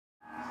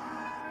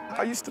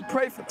I used to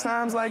pray for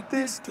times like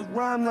this, to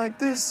rhyme like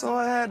this, so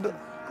I had to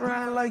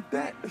grind like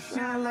that, to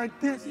shine like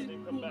this.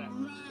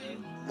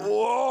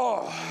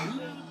 Whoa!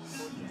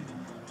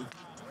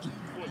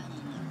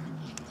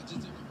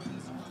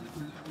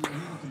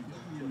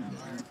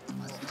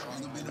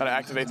 Gotta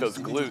activate those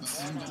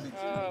glutes.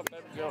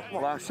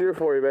 Last year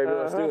for you, baby.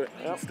 Let's do it.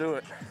 Yep. Let's do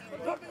it.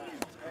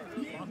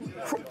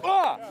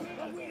 Ah!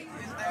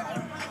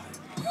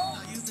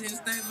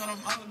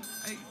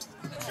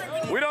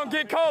 We don't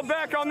get called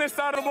back on this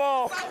side of the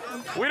ball.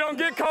 We don't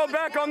get called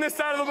back on this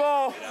side of the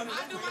ball.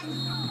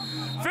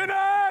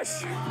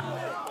 Finish!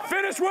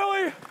 Finish,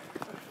 Willie!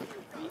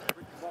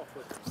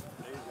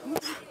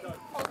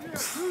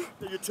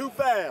 You're too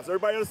fast.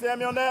 Everybody understand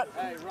me on that?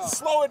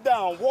 Slow it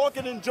down. Walk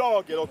it and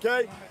jog it,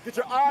 okay? Get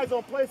your eyes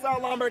on place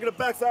out linebacker to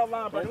backside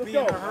linebacker. Don't be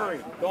in a hurry.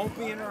 Don't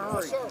be in a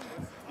hurry.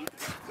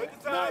 Take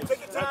your time. Take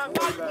your time.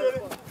 Now you get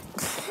it.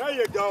 There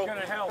you go. It's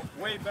gonna help.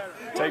 Way better.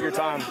 Take your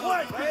time.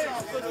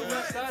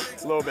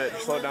 It's a little bit.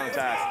 Slow it down a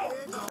tad.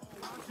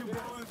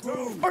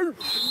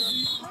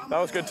 That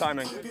was good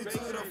timing.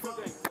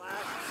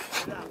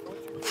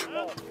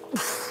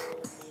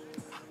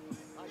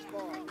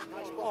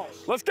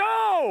 Let's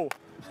go!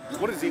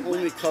 What is the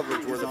only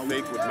coverage where the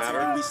fake would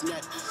matter?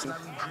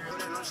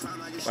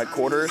 Like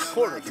quarters?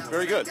 Quarters.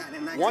 Very good.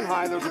 One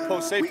high, there's a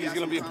post safety. He's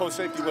going to be a post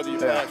safety whether you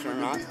pass or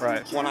not.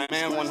 Right. One high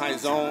man, one high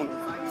zone,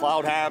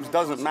 cloud halves,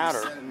 doesn't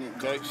matter.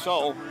 Okay,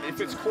 so if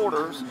it's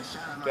quarters,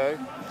 okay,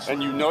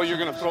 and you know you're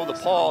going to throw the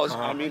pause,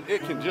 I mean,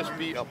 it can just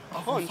be a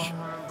punch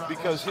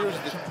because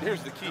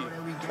here's the key.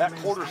 That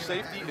quarter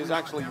safety is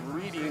actually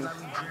reading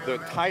the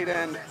tight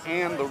end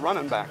and the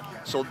running back.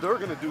 So they're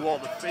going to do all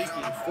the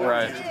faking for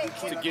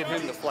you to get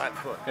him the flat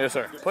foot. Yes,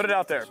 sir. Put it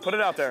out there. Put it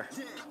out there.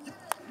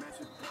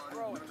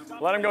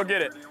 Let him go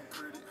get it.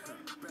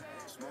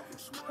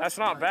 That's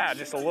not bad,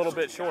 just a little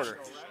bit shorter.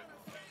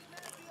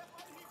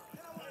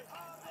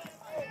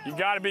 You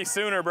got to be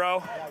sooner, bro.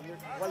 Yeah, you're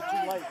way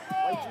too late.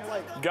 Way too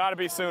late. You got to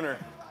be sooner.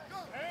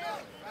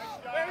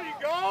 There you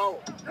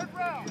go.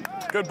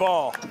 Good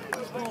ball.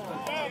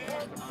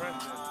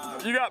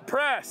 You got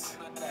press.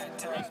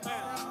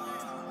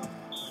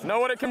 Know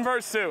what it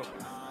converts to.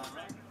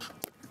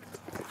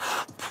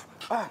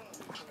 Good.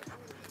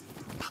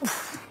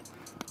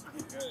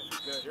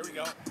 Here we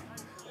go.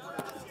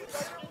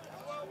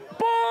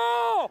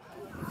 Ball!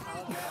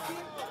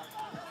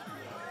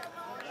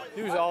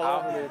 He was all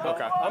over me.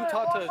 Okay. I'm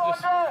taught to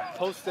just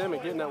post them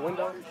and get in that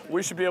window.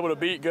 We should be able to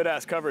beat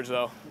good-ass coverage,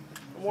 though.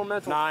 More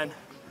mental. 9.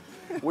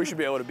 We should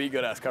be able to beat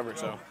good-ass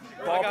coverage, though.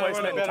 Ball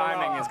placement and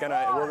timing is gonna.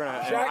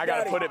 I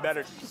gotta put it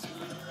better.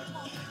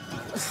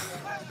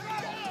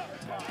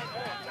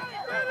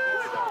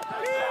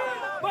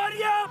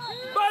 Buddy up!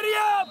 Buddy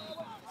up!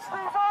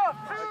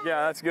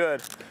 Yeah, that's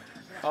good.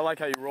 I like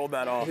how you rolled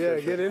that off. Yeah,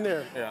 get in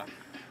there. Yeah.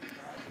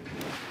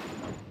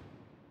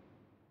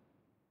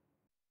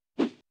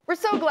 We're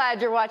so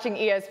glad you're watching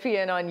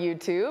ESPN on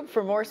YouTube.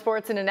 For more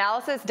sports and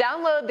analysis,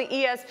 download the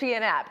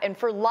ESPN app. And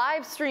for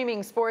live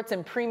streaming sports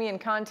and premium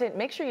content,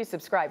 make sure you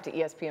subscribe to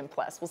ESPN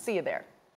Plus. We'll see you there.